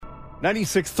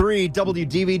96.3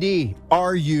 WDVD.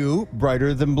 Are you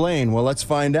brighter than Blaine? Well, let's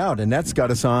find out. Annette's got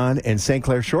us on in St.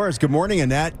 Clair Shores. Good morning,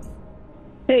 Annette.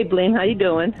 Hey, Blaine. How you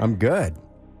doing? I'm good.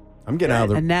 I'm getting out of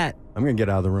the Annette. I'm going to get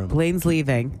out of the room. Blaine's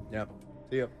leaving. Yep.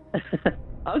 See you.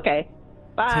 Okay.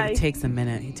 Bye. He takes a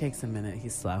minute.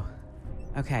 He's slow.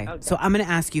 Okay. So I'm going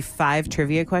to ask you 5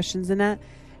 trivia questions, Annette,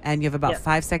 and you have about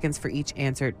 5 seconds for each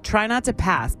answer. Try not to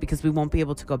pass because we won't be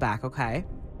able to go back, okay?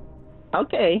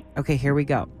 Okay. Okay, here we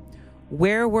go.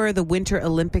 Where were the Winter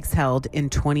Olympics held in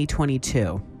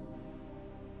 2022?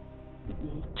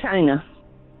 China.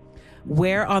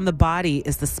 Where on the body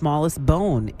is the smallest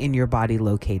bone in your body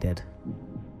located?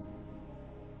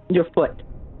 Your foot.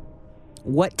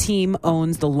 What team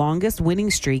owns the longest winning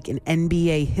streak in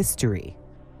NBA history?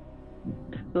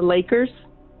 The Lakers.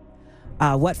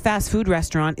 What fast food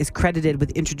restaurant is credited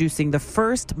with introducing the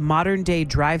first modern-day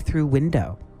drive-through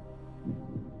window?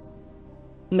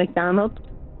 McDonald's.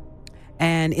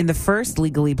 And in the first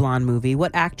Legally Blonde movie, what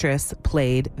actress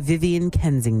played Vivian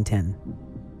Kensington?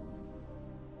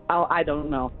 Oh, I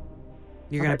don't know.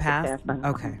 You're going to pass? on that.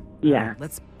 Okay. Yeah. All right,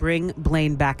 let's bring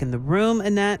Blaine back in the room,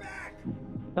 Annette.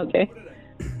 Okay.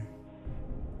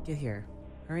 Get here.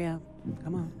 Hurry up.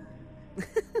 Come on.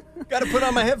 Got to put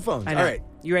on my headphones. I know. All right.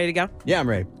 You ready to go? Yeah, I'm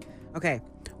ready. Okay.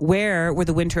 Where were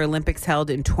the Winter Olympics held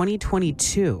in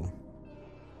 2022?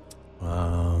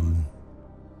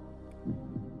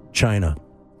 China.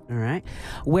 All right.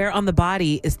 Where on the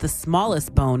body is the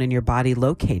smallest bone in your body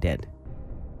located?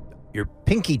 Your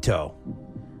pinky toe.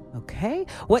 Okay.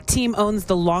 What team owns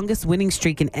the longest winning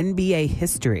streak in NBA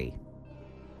history?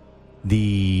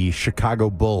 The Chicago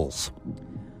Bulls.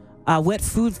 What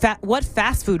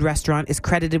fast food restaurant is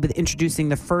credited with introducing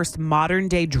the first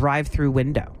modern-day drive-through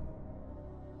window?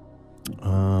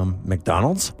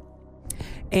 McDonald's.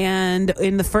 And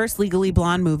in the first Legally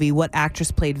Blonde movie, what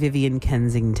actress played Vivian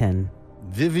Kensington?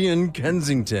 Vivian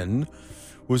Kensington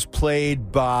was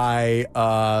played by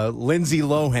Lindsay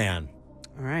Lohan.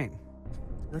 All right.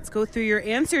 Let's go through your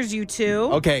answers, you two.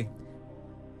 Okay.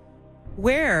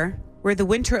 Where were the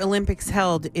Winter Olympics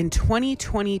held in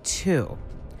 2022?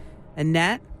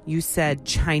 Annette, you said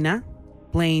China.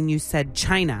 Blaine, you said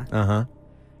China. Uh-huh.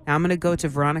 Now I'm going to go to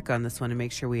Veronica on this one and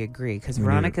make sure we agree, because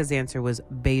Veronica's answer was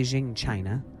Beijing,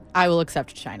 China. I will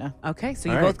accept China. Okay, so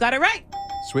All you right. both got it right.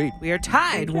 Sweet. We are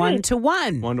tied Okay.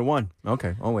 1-1. 1-1.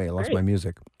 Okay. Oh, wait. I lost my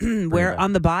music. Where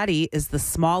on the body is the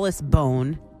smallest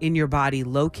bone in your body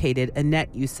located?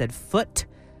 Annette, you said foot.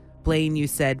 Blaine, you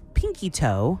said pinky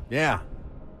toe. Yeah.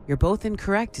 You're both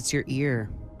incorrect. It's your ear.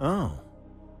 Oh.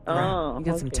 Oh. You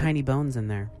got some tiny bones in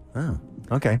there. Oh.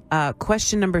 Okay.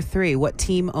 Question number 3. What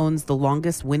team owns the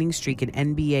longest winning streak in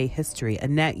NBA history?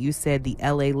 Annette, you said the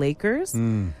LA Lakers.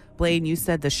 Blaine, you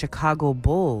said the Chicago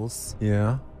Bulls.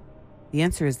 Yeah. The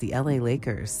answer is the LA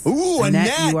Lakers. Ooh,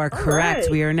 Annette. You are correct.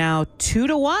 right. We are now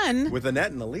 2-1. With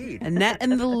Annette in the lead. Annette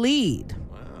in the lead.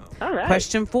 All right.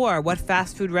 Question 4. What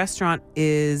fast food restaurant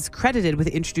is credited with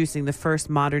introducing the first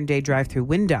modern-day drive-through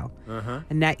window?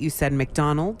 Annette, you said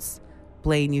McDonald's.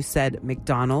 Blaine, you said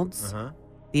McDonald's.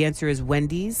 The answer is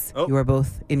Wendy's. Oh. You are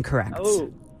both incorrect.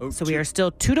 Oh. So we are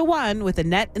still 2-1 with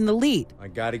Annette in the lead. I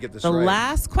got to get this The right.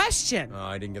 last question. Oh,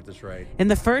 I didn't get this right. In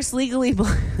the first Legally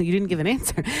Blonde... You didn't give an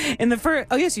answer.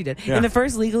 Oh, yes, you did. Yeah. In the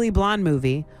first Legally Blonde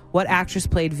movie, what actress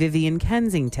played Vivian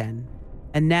Kensington?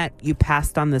 Annette, you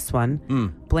passed on this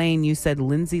one. Blaine, you said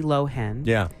Lindsay Lohan.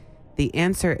 Yeah. The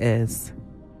answer is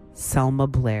Selma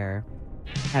Blair.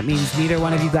 That means neither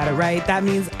one of you got it right. That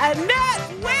means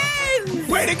Annette wins!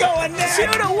 Way to go, Annette!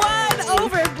 2-1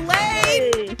 over Blaine!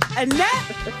 Hey.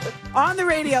 Annette on the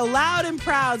radio, loud and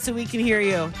proud so we can hear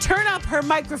you. Turn up her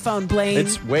microphone, Blaine.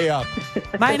 It's way up.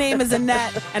 My name is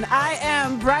Annette, and I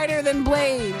am brighter than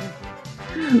Blaine.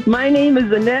 My name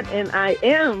is Annette, and I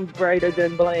am brighter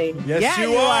than Blaine. Yes, Yeah,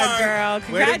 you you are. girl.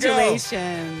 Way to go.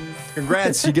 Congratulations.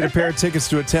 Congrats. You get a pair of tickets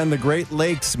to attend the Great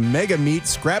Lakes Mega Meet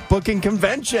Scrapbooking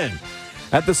Convention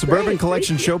at the Suburban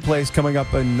Collection Showplace coming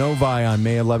up in Novi on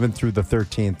May 11th through the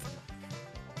 13th.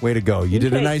 Way to go. You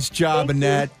did a Okay. nice job, Thank you.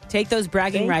 Annette. Take those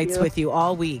bragging Thank rights you. with you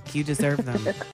all week. You deserve them.